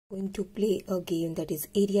Going to play a game that is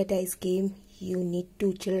area dice game. You need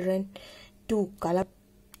 2 children, 2 color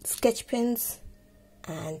sketch pens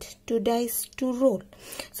and 2 dice to roll.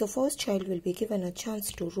 So first child will be given a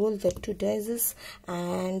chance to roll the 2 dice,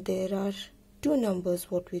 and there are 2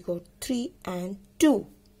 numbers what we got, 3 and 2.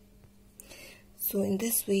 So in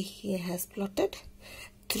this way he has plotted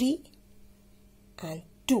 3 and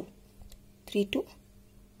 2. 3, 2,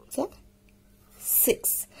 so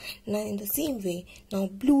 6. Now in the same way, now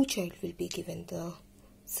blue child will be given the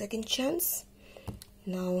second chance.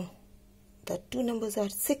 Now the 2 numbers are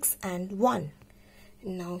 6 and 1.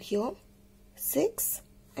 Now here 6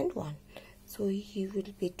 and 1. So he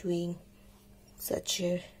will be doing such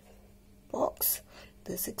a box.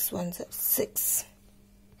 The 6 ones are 6.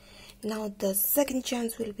 Now the second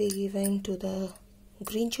chance will be given to the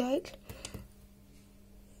green child.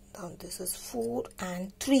 Now this is 4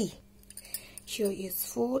 and 3. Here is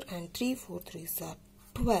 4 and 3. 4 3s are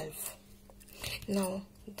 12. Now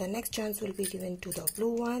the next chance will be given to the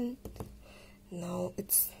blue one. Now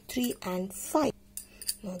it's 3 and 5.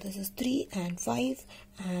 Now this is 3 and 5,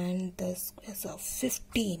 and this is a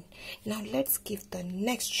 15. Now let's give the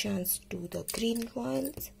next chance to the green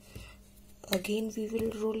ones. Again we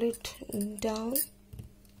will roll it down.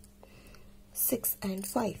 6 and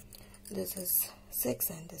 5. This is 6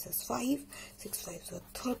 and this is 5. 6 5s are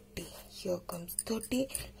 30. Here comes 30.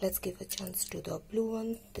 Let's give a chance to the blue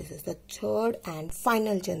one. This is the third and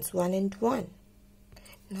final chance, 1 and 1.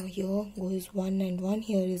 Now here goes 1 and 1.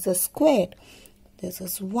 Here is a square. This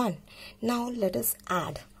is 1. Now let us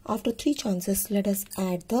add. After 3 chances, let us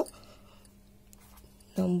add the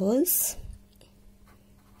numbers.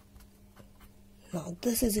 Now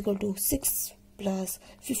this is equal to 6 plus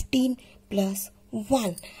 15 plus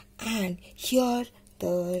 1. And here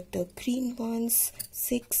the green ones,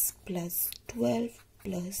 6 plus 12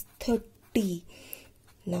 plus 30.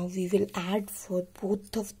 Now we will add for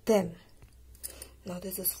both of them. Now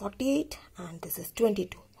this is 48 and this is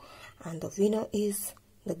 22. And the winner is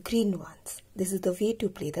the green ones. This is the way to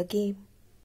play the game.